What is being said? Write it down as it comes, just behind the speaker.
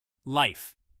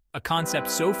Life, a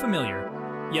concept so familiar,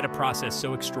 yet a process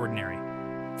so extraordinary.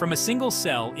 From a single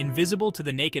cell invisible to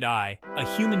the naked eye, a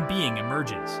human being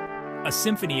emerges, a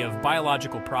symphony of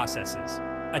biological processes,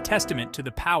 a testament to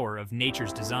the power of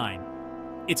nature's design.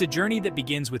 It's a journey that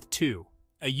begins with two,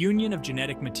 a union of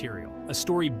genetic material, a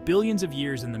story billions of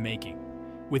years in the making.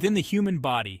 Within the human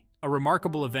body, a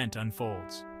remarkable event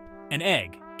unfolds. An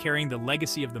egg, carrying the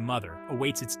legacy of the mother,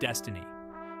 awaits its destiny.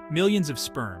 Millions of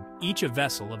sperm, each a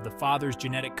vessel of the father's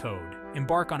genetic code,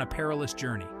 embark on a perilous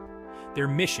journey. Their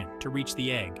mission to reach the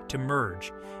egg, to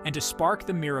merge, and to spark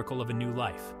the miracle of a new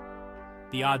life.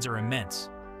 The odds are immense,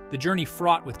 the journey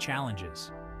fraught with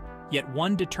challenges. Yet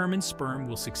one determined sperm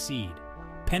will succeed,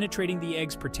 penetrating the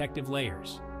egg's protective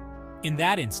layers. In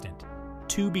that instant,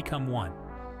 two become one.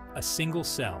 A single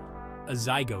cell, a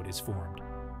zygote is formed,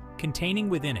 containing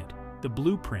within it the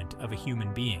blueprint of a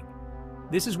human being.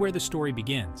 This is where the story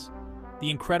begins, the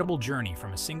incredible journey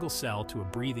from a single cell to a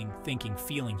breathing, thinking,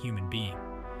 feeling human being.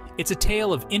 It's a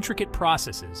tale of intricate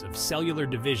processes of cellular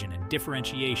division and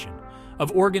differentiation,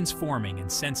 of organs forming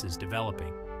and senses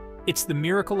developing. It's the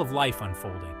miracle of life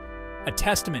unfolding, a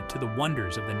testament to the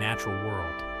wonders of the natural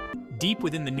world. Deep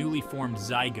within the newly formed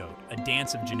zygote, a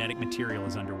dance of genetic material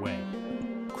is underway.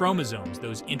 Chromosomes,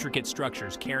 those intricate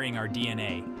structures carrying our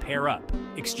DNA, pair up,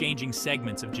 exchanging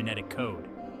segments of genetic code.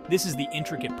 This is the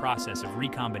intricate process of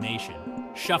recombination,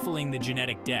 shuffling the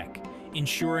genetic deck,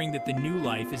 ensuring that the new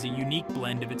life is a unique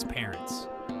blend of its parents.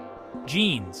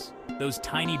 Genes, those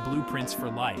tiny blueprints for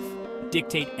life,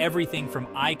 dictate everything from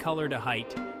eye color to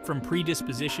height, from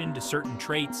predisposition to certain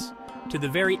traits, to the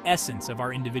very essence of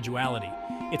our individuality.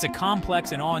 It's a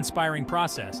complex and awe-inspiring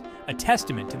process, a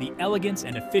testament to the elegance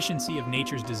and efficiency of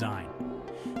nature's design.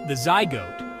 The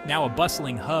zygote, now a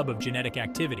bustling hub of genetic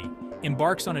activity,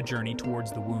 embarks on a journey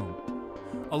towards the womb.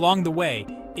 Along the way,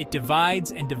 it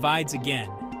divides and divides again,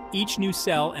 each new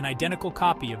cell an identical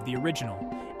copy of the original,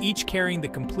 each carrying the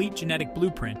complete genetic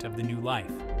blueprint of the new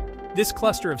life. This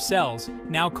cluster of cells,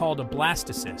 now called a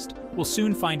blastocyst, will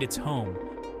soon find its home,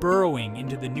 burrowing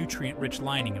into the nutrient-rich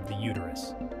lining of the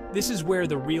uterus. This is where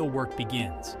the real work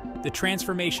begins, the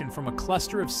transformation from a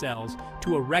cluster of cells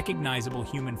to a recognizable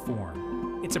human form.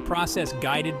 It's a process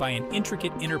guided by an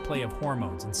intricate interplay of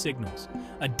hormones and signals,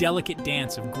 a delicate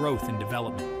dance of growth and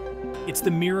development. It's the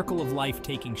miracle of life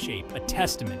taking shape, a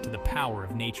testament to the power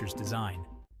of nature's design.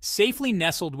 Safely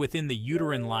nestled within the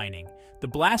uterine lining, the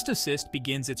blastocyst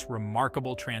begins its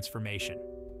remarkable transformation.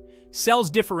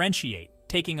 Cells differentiate,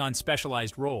 taking on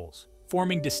specialized roles,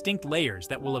 forming distinct layers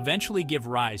that will eventually give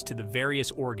rise to the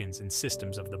various organs and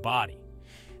systems of the body.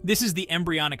 This is the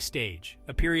embryonic stage,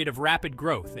 a period of rapid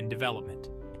growth and development.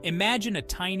 Imagine a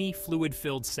tiny,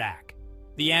 fluid-filled sac,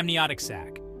 the amniotic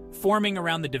sac, forming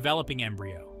around the developing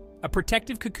embryo, a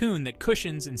protective cocoon that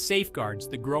cushions and safeguards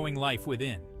the growing life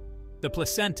within. The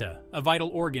placenta, a vital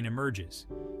organ, emerges,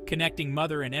 connecting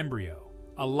mother and embryo,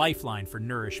 a lifeline for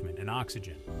nourishment and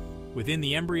oxygen. Within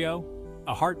the embryo,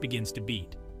 a heart begins to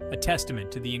beat, a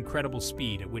testament to the incredible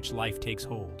speed at which life takes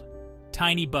hold.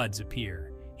 Tiny buds appear,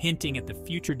 hinting at the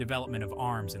future development of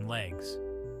arms and legs.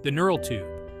 The neural tube,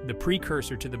 the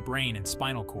precursor to the brain and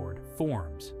spinal cord,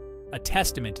 forms, a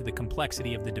testament to the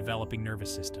complexity of the developing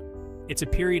nervous system. It's a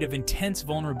period of intense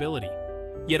vulnerability,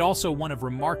 yet also one of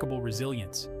remarkable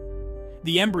resilience.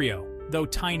 The embryo, though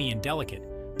tiny and delicate,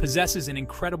 possesses an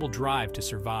incredible drive to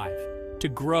survive, to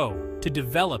grow, to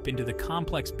develop into the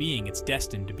complex being it's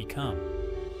destined to become.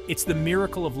 It's the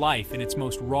miracle of life in its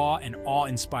most raw and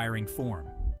awe-inspiring form.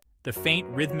 The faint,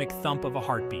 rhythmic thump of a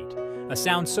heartbeat, a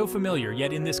sound so familiar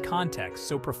yet in this context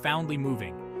so profoundly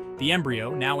moving. The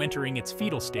embryo, now entering its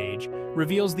fetal stage,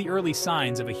 reveals the early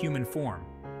signs of a human form.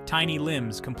 Tiny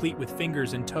limbs, complete with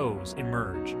fingers and toes,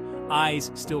 emerge. Eyes,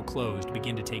 still closed,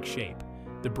 begin to take shape.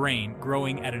 The brain,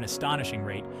 growing at an astonishing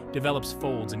rate, develops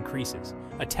folds and creases,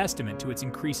 a testament to its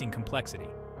increasing complexity.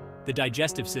 The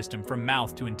digestive system, from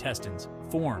mouth to intestines,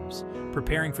 forms,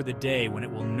 preparing for the day when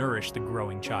it will nourish the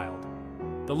growing child.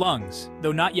 The lungs,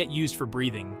 though not yet used for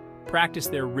breathing, practice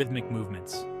their rhythmic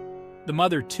movements. The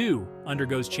mother, too,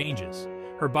 undergoes changes,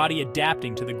 her body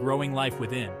adapting to the growing life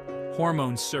within.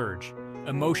 Hormones surge,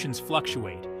 emotions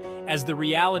fluctuate, as the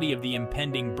reality of the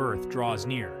impending birth draws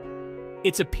near.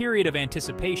 It's a period of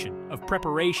anticipation, of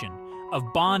preparation,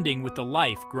 of bonding with the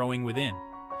life growing within.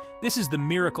 This is the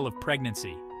miracle of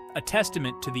pregnancy, a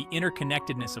testament to the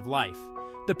interconnectedness of life,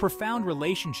 the profound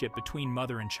relationship between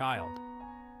mother and child.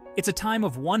 It's a time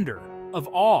of wonder, of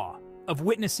awe, of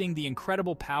witnessing the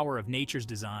incredible power of nature's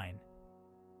design.